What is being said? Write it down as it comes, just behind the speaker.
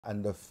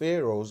And the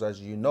pharaohs,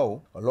 as you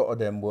know, a lot of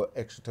them were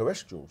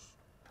extraterrestrials.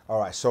 All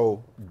right,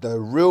 so the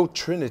real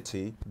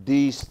Trinity,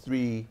 these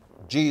three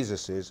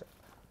Jesuses,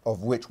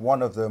 of which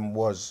one of them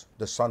was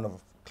the son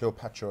of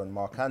Cleopatra and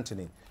Mark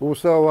Antony.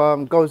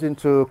 Also goes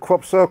into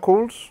crop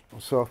circles.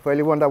 So for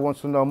anyone that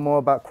wants to know more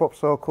about crop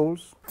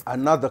circles.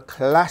 Another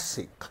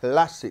classic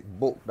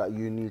book that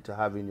you need to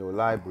have in your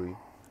library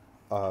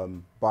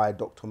by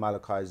Dr.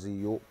 Malachi Z.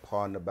 York,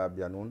 Parna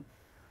Babyanun.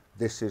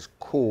 This is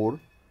called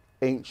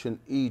Ancient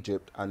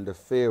Egypt and the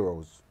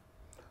Pharaohs.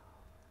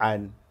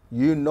 And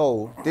you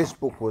know, this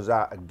book was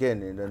out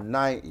again in the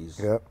 90s,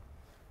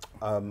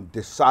 Yep.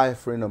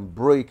 deciphering and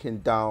breaking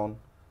down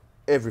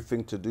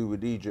everything to do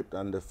with Egypt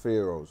and the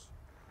Pharaohs.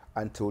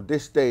 Until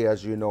this day,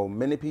 as you know,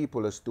 many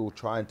people are still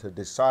trying to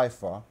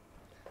decipher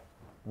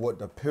what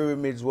the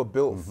pyramids were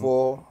built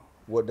for,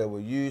 what they were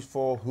used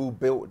for, who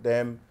built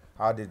them,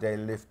 how did they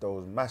lift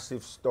those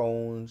massive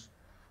stones,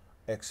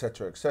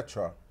 etc.,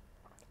 etc.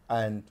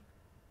 And,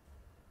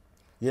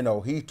 you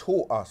know, he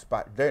taught us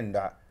back then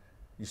that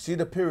you see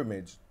the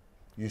pyramids,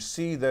 you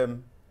see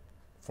them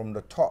from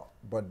the top,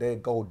 but they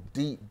go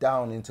deep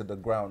down into the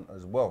ground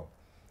as well.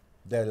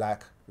 They're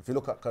like, if you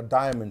look at a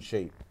diamond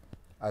shape,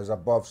 as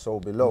above, so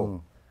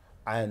below.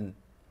 And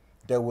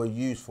they were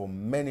used for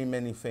many,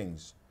 many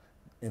things.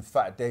 In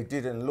fact, they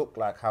didn't look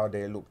like how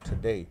they look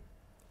today.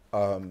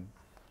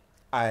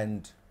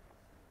 And,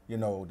 you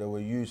know, they were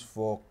used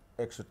for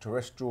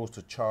extraterrestrials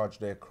to charge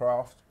their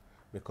craft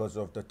because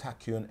of the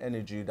tachyon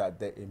energy that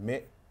they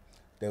emit.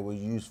 They were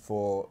used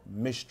for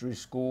mystery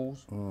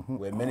schools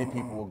where many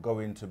people were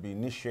going to be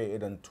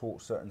initiated and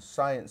taught certain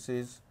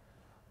sciences.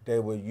 They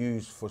were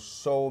used for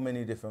so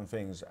many different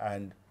things.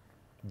 And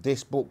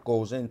this book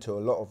goes into a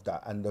lot of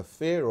that. And the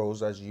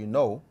pharaohs, as you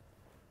know,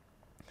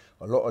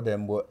 a lot of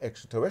them were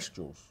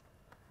extraterrestrials.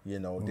 You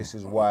know, this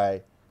is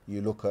why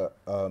you look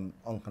at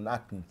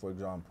Akhenaten, for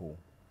example,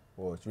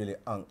 or it's really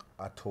Ankh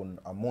Atun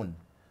Amun.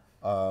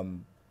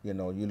 You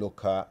know, you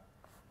look at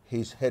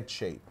his head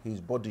shape,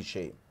 his body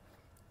shape,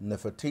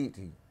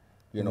 Nefertiti.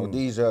 You know,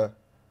 these are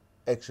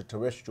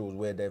extraterrestrials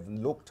where they've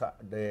looked at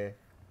their,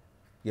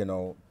 you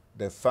know,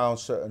 they've found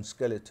certain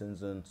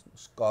skeletons and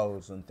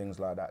skulls and things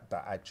like that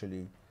that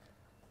actually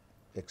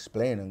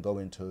explain and go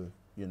into,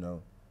 you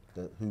know,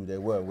 who they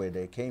were, where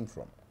they came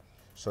from.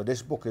 So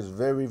this book is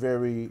very,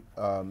 very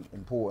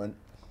important.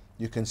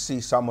 You can see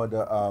some of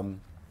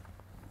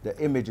the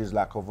images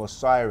like of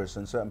Osiris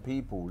and certain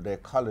people, their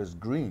color's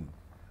green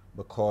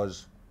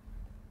because,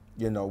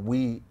 you know,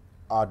 we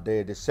are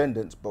their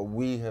descendants, but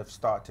we have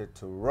started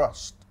to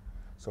rust.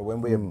 So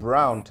when we're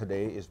brown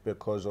today, it's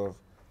because of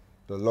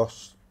the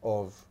loss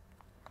of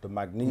the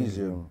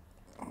magnesium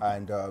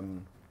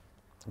and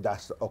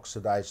that's the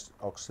oxidation,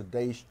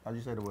 how do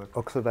you say the word?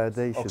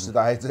 Oxidization.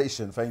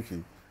 Oxidization, thank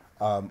you,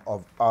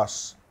 of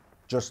us,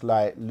 just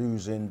like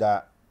losing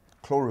that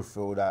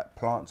chlorophyll that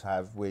plants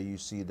have where you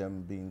see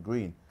them being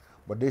green.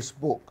 But this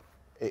book,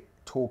 it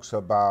talks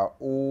about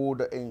all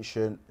the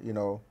ancient, you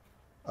know,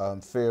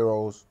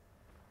 pharaohs,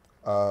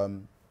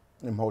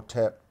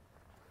 Imhotep,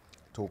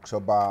 talks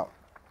about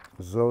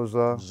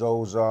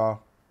Zoser.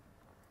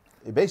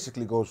 It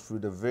basically goes through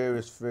the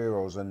various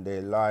pharaohs and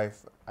their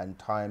life and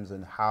times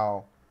and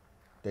how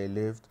they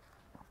lived.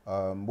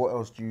 What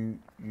else do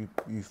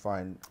you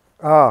find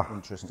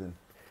interesting?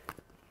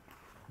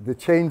 The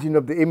changing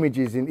of the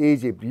images in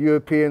Egypt.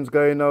 Europeans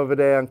going over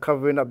there and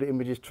covering up the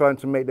images, trying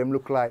to make them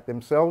look like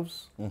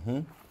themselves.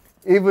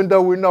 Even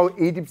though we know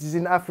Egypt is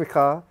in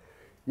Africa,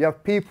 you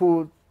have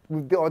people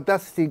with the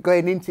audacity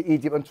going into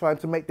Egypt and trying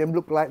to make them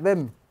look like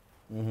them.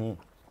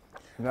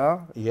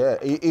 No? Yeah,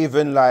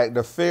 even like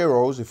the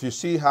pharaohs, if you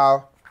see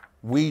how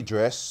we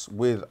dress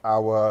with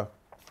our,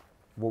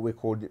 what we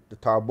call the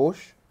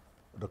tarbush,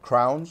 the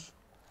crowns,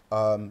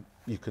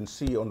 you can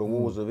see on the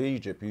walls of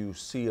Egypt, you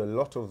see a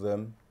lot of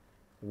them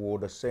wore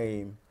the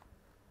same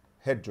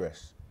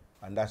headdress,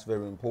 and that's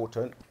very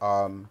important.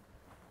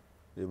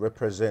 It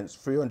represents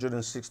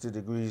 360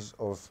 degrees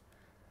of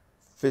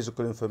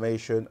physical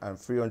information and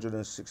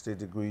 360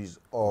 degrees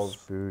of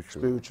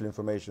spiritual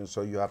information.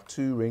 So you have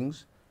two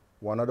rings,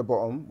 one at the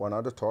bottom, one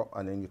at the top,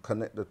 and then you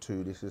connect the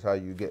two. This is how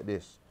you get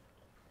this.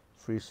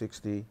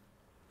 360,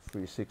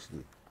 360,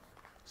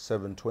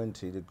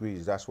 720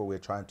 degrees. That's what we're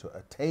trying to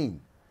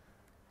attain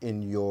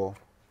in your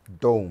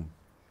dome,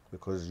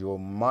 because your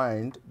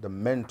mind, the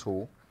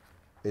mental,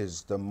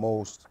 is the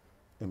most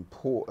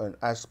important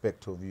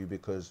aspect of you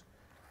because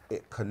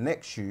it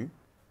connects you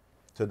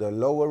to the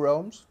lower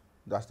realms.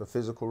 That's the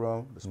physical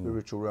realm, the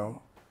spiritual realm,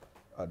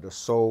 the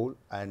soul,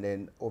 and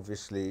then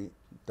obviously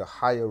the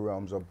higher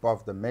realms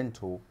above the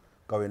mental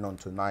going on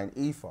to 9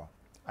 ether.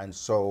 And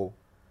so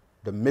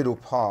the middle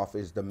path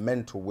is the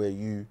mental, where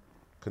you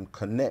can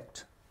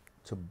connect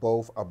to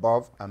both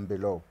above and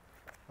below,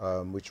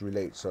 which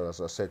relates,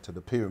 as I said, to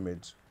the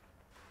pyramids.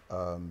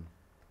 But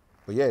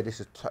yeah,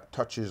 this is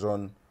touches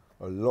on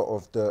a lot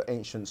of the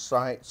ancient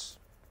sites.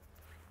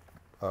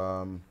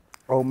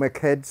 Olmec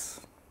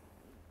heads,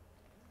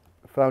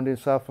 found in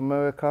South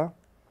America.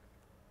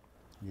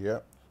 Yeah.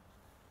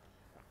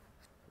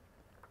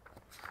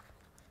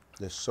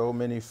 There's so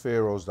many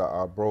pharaohs that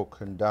are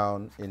broken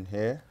down in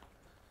here.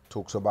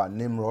 Talks about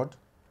Nimrod,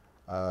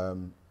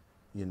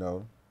 you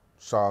know,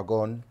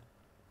 Sargon,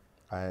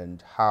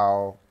 and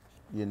how,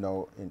 you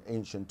know, in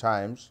ancient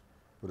times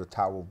with the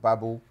Tower of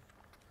Babel.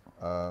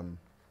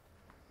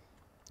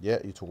 Yeah,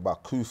 you talk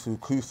about Khufu.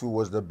 Khufu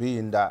was the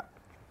being that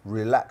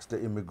relaxed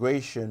the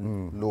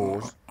immigration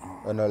laws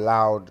and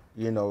allowed,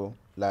 you know,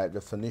 like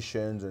the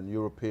Phoenicians and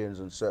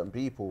Europeans and certain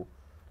people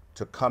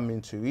to come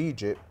into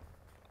Egypt,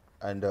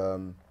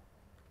 and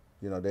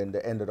you know, then they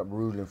ended up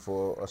ruling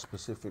for a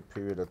specific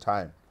period of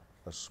time,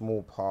 a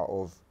small part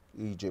of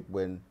Egypt.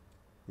 When,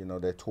 you know,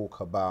 they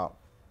talk about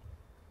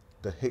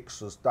the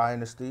Hyksos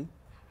dynasty,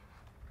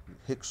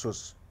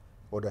 Hyksos,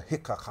 or the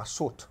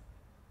Hyksos,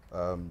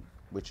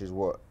 which is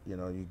what, you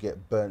know, you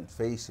get burnt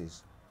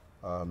faces,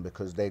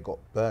 because they got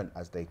burnt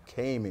as they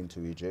came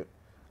into Egypt.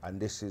 And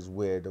this is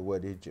where the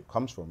word Egypt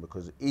comes from,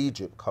 because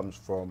Egypt comes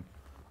from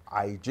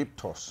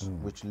Aegyptos,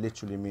 which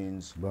literally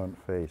means burnt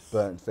face,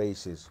 burnt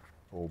faces,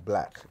 or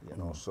black, you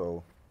know.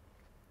 So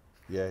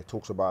yeah, it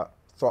talks about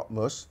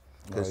Thutmose,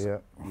 because you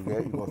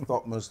got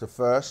Thutmose the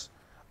first.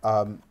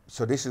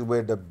 So this is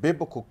where the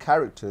biblical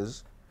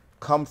characters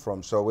come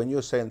from. So when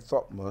you're saying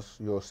Thutmose,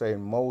 you're saying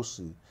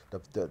Mosi.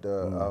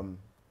 The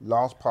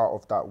last part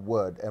of that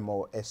word,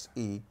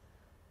 M-O-S-E,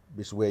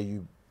 is where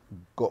you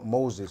got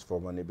Moses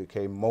from, and it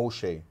became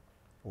Moshe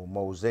or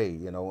Mose,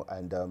 you know,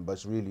 and but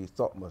it's really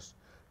Thutmose.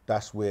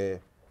 That's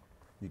where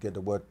you get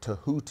the word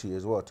Tahuti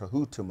as well,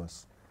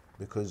 Tahutimus,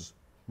 because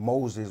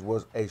Moses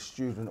was a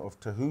student of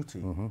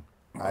Tahuti.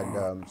 And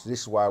so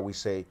this is why we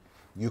say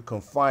you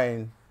can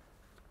find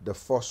the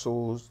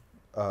fossils,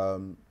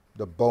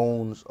 the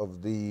bones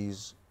of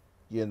these,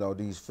 you know,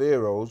 these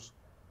pharaohs,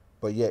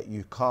 but yet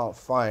you can't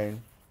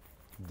find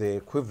the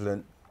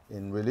equivalent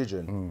in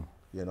religion,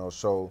 you know.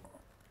 So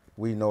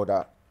we know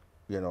that,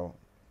 you know,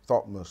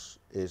 Thutmose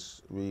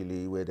is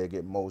really where they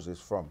get Moses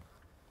from.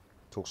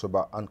 Talks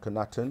about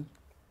Akhenaten,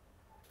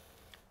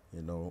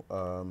 you know.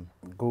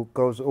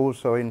 Goes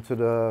also into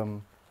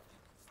the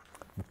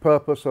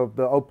purpose of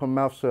the open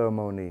mouth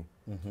ceremony.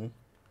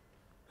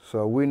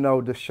 So we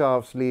know the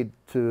shafts lead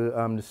to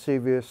the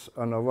Sirius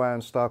and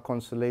Orion star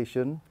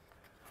constellation.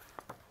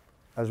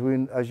 As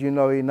you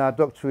know, in our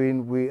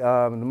doctrine,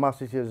 the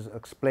Master Teachers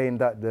explained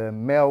that the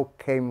male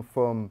came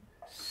from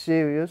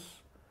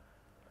Sirius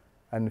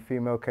and the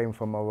female came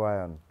from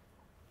Orion.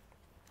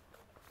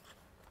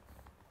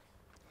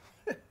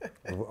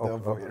 I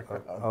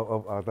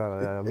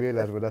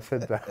realized when I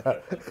said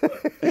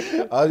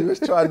that. I was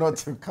trying not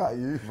to cut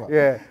you. But.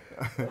 Yeah,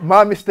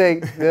 my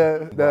mistake.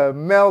 The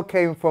male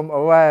came from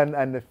Orion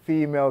and the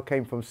female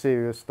came from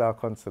Sirius star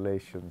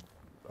constellation.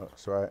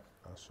 That's right.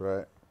 That's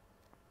right.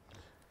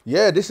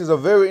 Yeah, this is a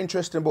very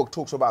interesting book.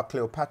 Talks about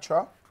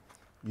Cleopatra.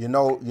 You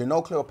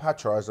know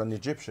Cleopatra as an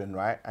Egyptian,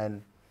 right?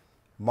 And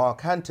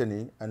Mark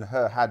Antony and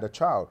her had a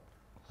child,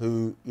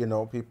 who, you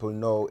know, people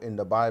know in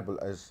the Bible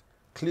as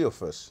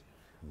Cleophas.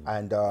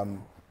 And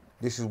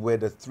this is where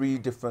the three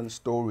different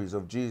stories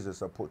of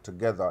Jesus are put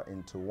together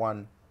into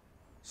one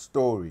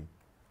story.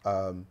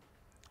 In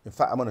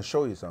fact, I'm going to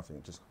show you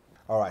something.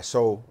 All right,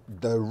 so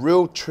the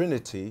real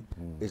Trinity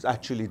is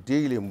actually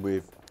dealing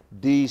with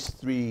these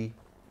three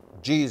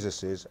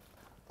Jesuses,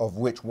 of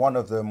which one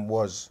of them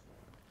was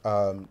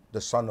the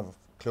son of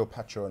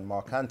Cleopatra and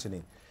Mark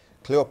Antony.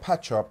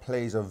 Cleopatra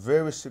plays a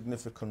very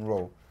significant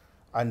role.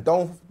 And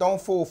don't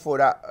fall for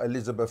that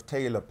Elizabeth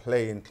Taylor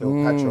playing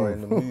Cleopatra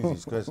in the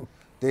movies, because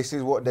this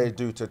is what they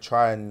do to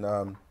try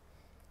and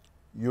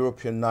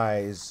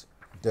Europeanize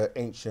the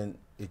ancient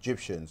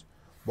Egyptians.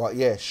 But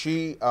yeah,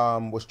 she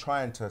was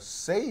trying to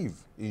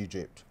save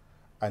Egypt,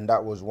 and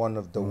that was one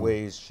of the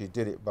ways she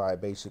did it, by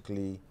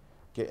basically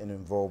getting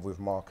involved with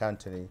Mark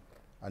Antony,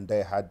 and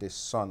they had this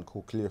son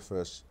called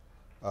Cleophas.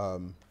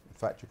 In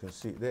fact, you can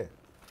see it there.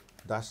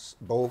 That's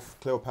both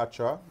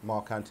Cleopatra,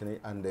 Mark Antony,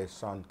 and their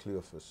son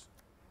Cleophas.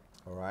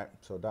 All right,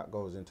 so that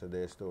goes into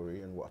their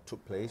story and what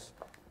took place.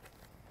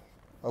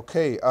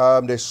 Okay,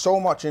 there's so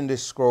much in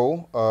this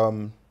scroll,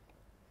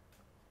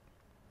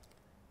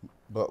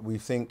 but we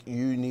think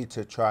you need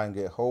to try and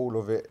get hold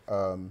of it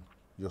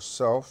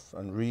yourself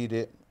and read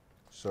it,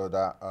 so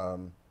that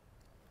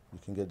you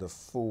can get the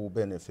full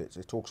benefits.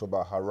 It talks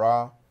about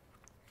Hara,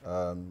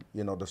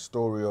 you know, the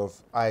story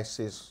of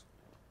Isis,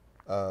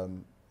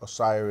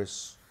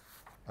 Osiris,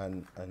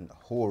 and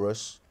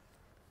Horus.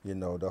 You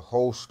know, the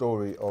whole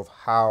story of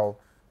how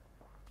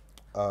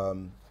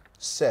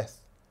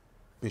Seth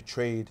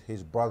betrayed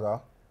his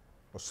brother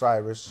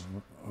Osiris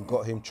and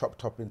got him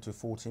chopped up into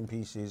 14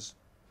 pieces,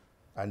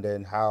 and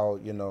then how,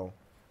 you know,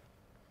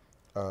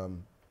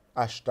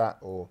 Ashtat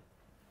or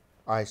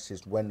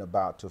Isis went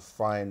about to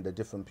find the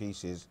different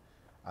pieces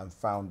and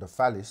found the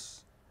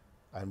phallus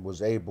and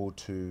was able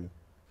to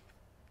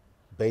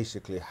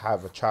basically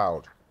have a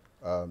child.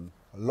 A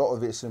lot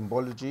of it's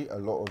symbology, a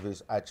lot of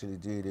it's actually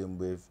dealing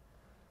with,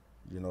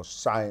 you know,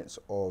 science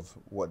of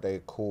what they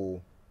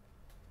call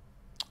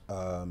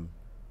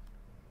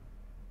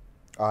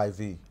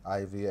IVF,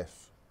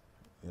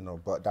 you know,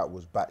 but that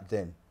was back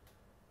then.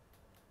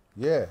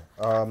 Yeah,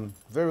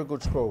 very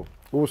good scroll.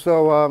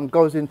 Also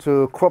goes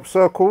into crop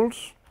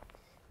circles.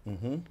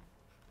 Mm-hmm.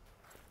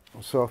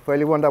 So for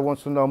anyone that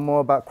wants to know more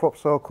about crop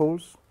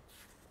circles,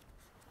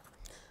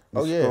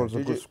 Oh this yeah, scroll's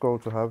a good scroll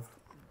to have.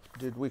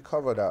 did we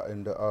cover that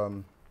in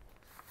the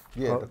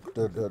yeah, Oh.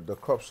 the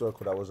crop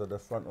circle that was at the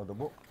front of the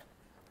book?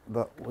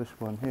 That which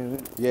one here?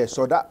 Yeah,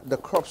 so that the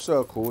crop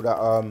circle that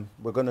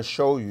we're going to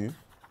show you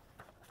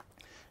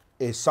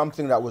is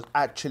something that was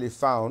actually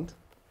found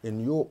in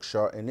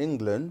Yorkshire in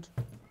England,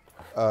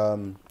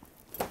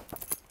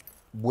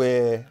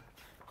 where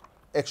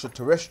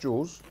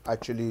extraterrestrials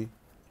actually,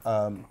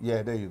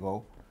 yeah, there you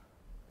go.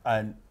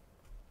 And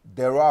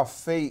there are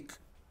fake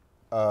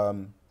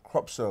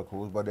crop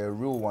circles, but they're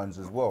real ones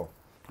as well.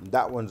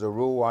 That one's a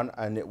real one,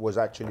 and it was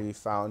actually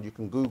found, you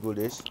can Google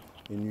this,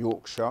 in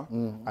Yorkshire,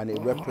 and it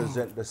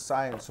represents the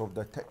science of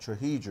the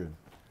tetrahedron,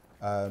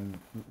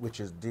 which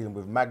is dealing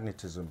with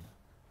magnetism,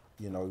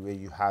 you know, where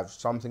you have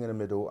something in the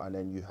middle and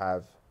then you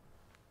have,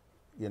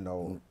 you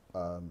know,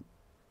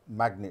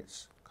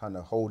 magnets kind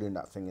of holding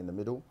that thing in the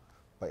middle,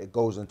 but it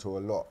goes into a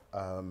lot.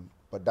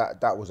 But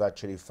that was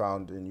actually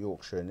found in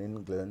Yorkshire in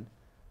England.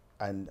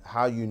 And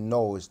how you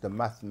know is the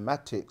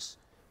mathematics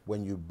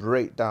when you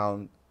break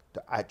down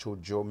the actual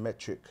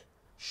geometric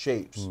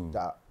shapes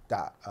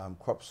that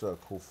crop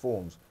circle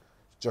forms.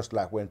 Just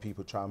like when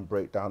people try and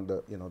break down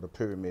the, you know, the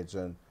pyramids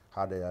and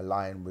how they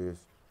align with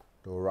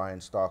the Orion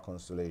star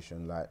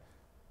constellation. Like,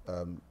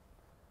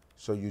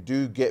 so you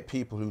do get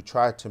people who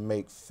try to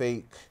make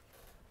fake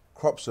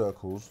crop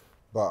circles,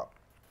 but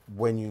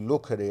when you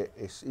look at it,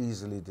 it's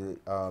easily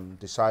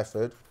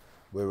deciphered.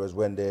 Whereas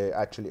when they're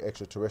actually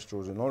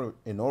extraterrestrials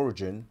in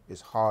origin,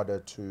 it's harder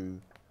to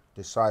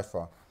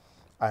decipher.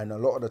 And a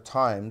lot of the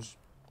times,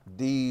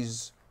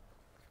 these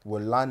were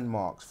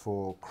landmarks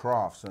for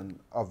crafts and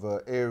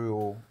other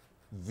aerial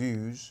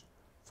views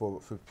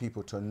for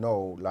people to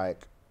know,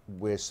 like,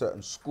 where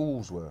certain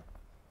schools were,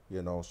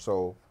 you know.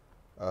 So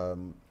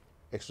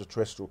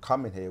extraterrestrial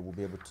coming here will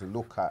be able to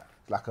look at,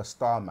 like a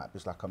star map.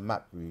 It's like a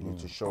map, really,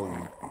 to show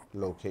you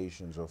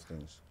locations of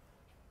things.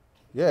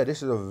 Yeah,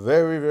 this is a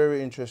very,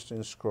 very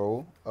interesting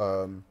scroll.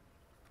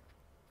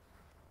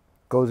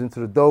 Goes into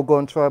the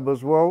Dogon tribe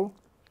as well,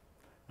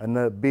 and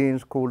the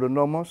beings called the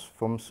Nomos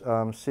from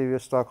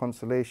Sirius star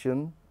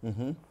constellation.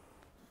 Mm-hmm.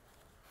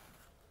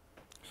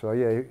 So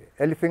yeah,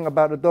 anything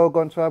about the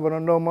Dogon tribe and the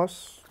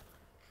Nomos?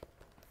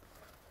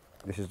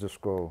 This is the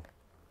scroll.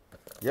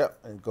 Yep,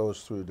 it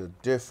goes through the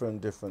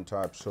different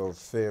types of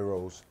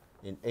pharaohs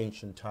in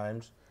ancient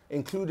times,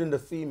 including the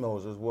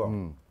females as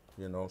well.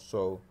 You know,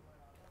 so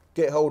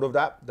get hold of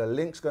that. The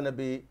link's going to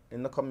be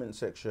in the comment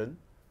section.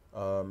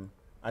 And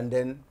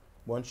then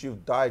once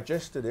you've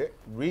digested it,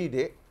 read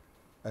it,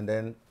 and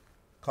then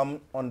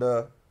come on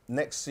the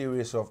next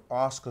series of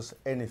Ask Us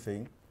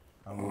Anything,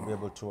 and we'll be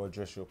able to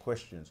address your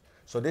questions.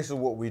 So this is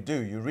what we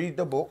do. You read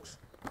the books,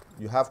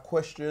 you have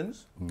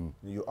questions,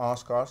 you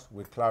ask us,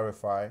 we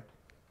clarify,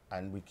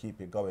 and we keep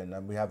it going.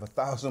 And we have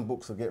 1,000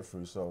 books to get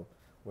through, so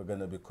we're going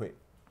to be quick.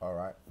 All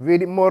right.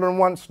 Read it more than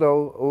once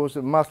though, or was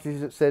it must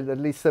be said at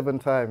least 7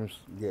 times?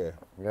 Yeah.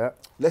 Yeah.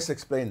 Let's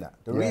explain that.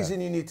 The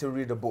reason you need to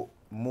read a book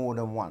more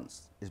than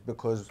once is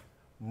because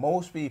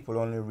most people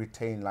only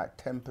retain like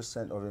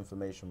 10% of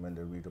information when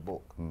they read a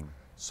book.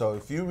 So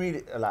if you read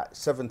it like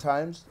 7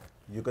 times,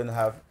 you're going to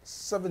have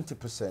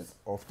 70%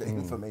 of the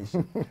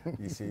information,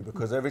 you see,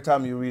 because every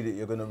time you read it,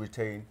 you're going to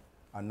retain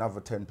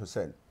another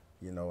 10%,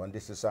 you know, and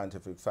this is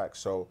scientific fact.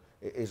 So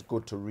it is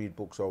good to read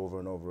books over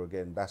and over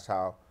again. That's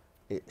how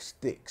it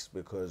sticks,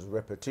 because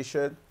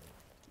repetition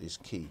is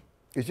key.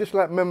 It's just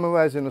like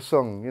memorizing a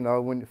song, you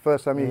know, when the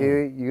first time you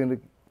hear it, you're going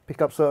to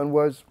pick up certain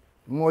words.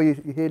 The more you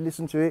hear,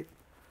 listen to it,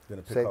 You're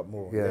going to pick up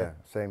more. Yeah,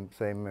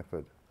 same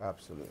method.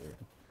 Absolutely.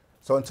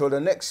 So until the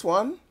next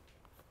one,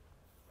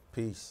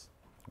 peace.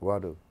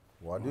 Wadu.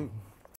 Wadu.